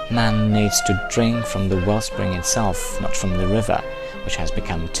 Man needs to drink from the wellspring itself, not from the river, which has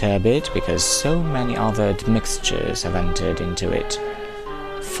become turbid because so many other admixtures have entered into it.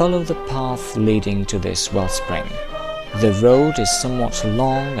 Follow the path leading to this wellspring. The road is somewhat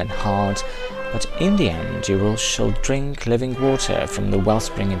long and hard, but in the end you shall drink living water from the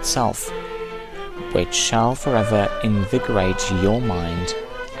wellspring itself, which shall forever invigorate your mind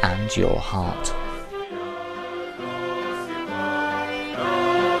and your heart.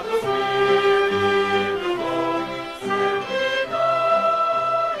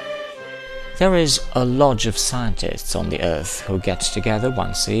 There is a lodge of scientists on the earth who get together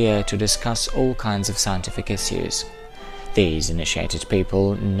once a year to discuss all kinds of scientific issues. These initiated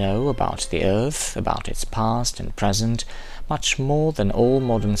people know about the earth, about its past and present, much more than all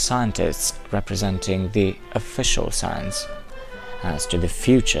modern scientists representing the official science. As to the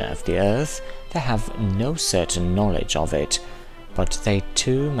future of the earth, they have no certain knowledge of it, but they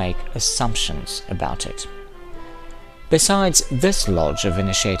too make assumptions about it. Besides this lodge of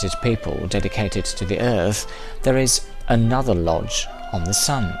initiated people dedicated to the earth, there is another lodge on the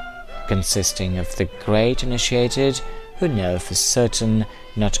sun, consisting of the great initiated who know for certain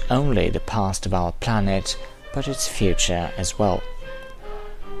not only the past of our planet, but its future as well.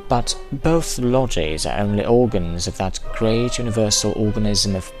 But both lodges are only organs of that great universal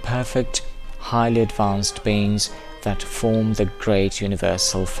organism of perfect, highly advanced beings that form the great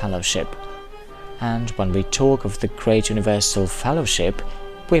universal fellowship. And when we talk of the great universal fellowship,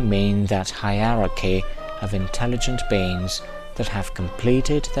 we mean that hierarchy of intelligent beings that have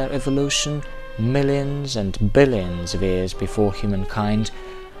completed their evolution millions and billions of years before humankind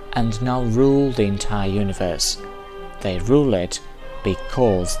and now rule the entire universe. They rule it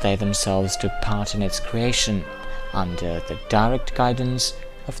because they themselves took part in its creation under the direct guidance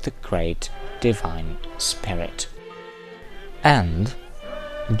of the great divine spirit. And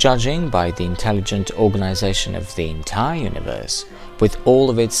judging by the intelligent organization of the entire universe, with all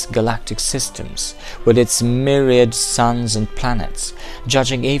of its galactic systems, with its myriad suns and planets,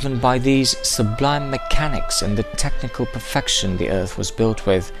 judging even by these sublime mechanics and the technical perfection the earth was built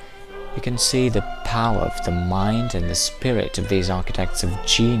with, you can see the power of the mind and the spirit of these architects of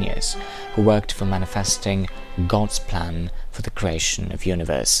genius who worked for manifesting God's plan for the creation of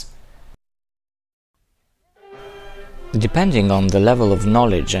universe. Depending on the level of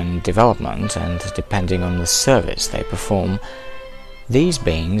knowledge and development, and depending on the service they perform, these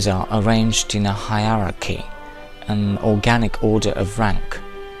beings are arranged in a hierarchy, an organic order of rank.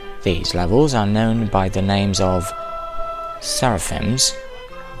 These levels are known by the names of seraphims,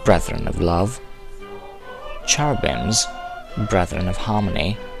 brethren of love; cherubims, brethren of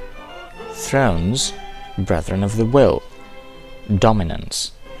harmony; thrones, brethren of the will;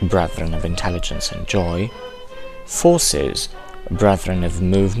 dominants, brethren of intelligence and joy; forces, brethren of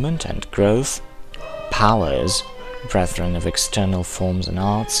movement and growth; powers, brethren of external forms and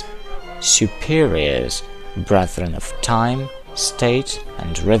arts; superiors, brethren of time, state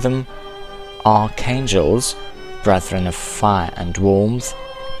and rhythm; archangels, brethren of fire and warmth;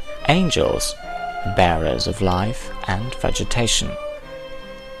 angels, bearers of life and vegetation.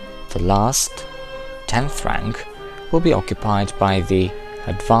 The last, 10th rank, will be occupied by the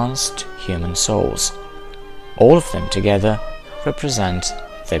advanced human souls. all of them together represent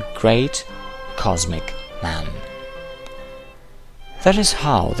the great cosmic man. That is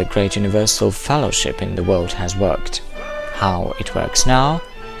how the great universal fellowship in the world has worked, how it works now,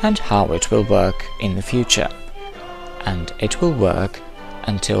 and how it will work in the future. And it will work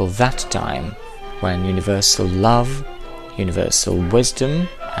until that time when universal love, universal wisdom,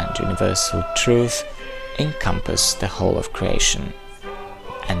 and universal truth encompass the whole of creation.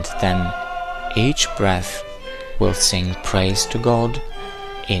 And then each breath will sing praise to God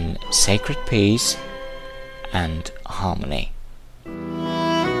in sacred peace and harmony.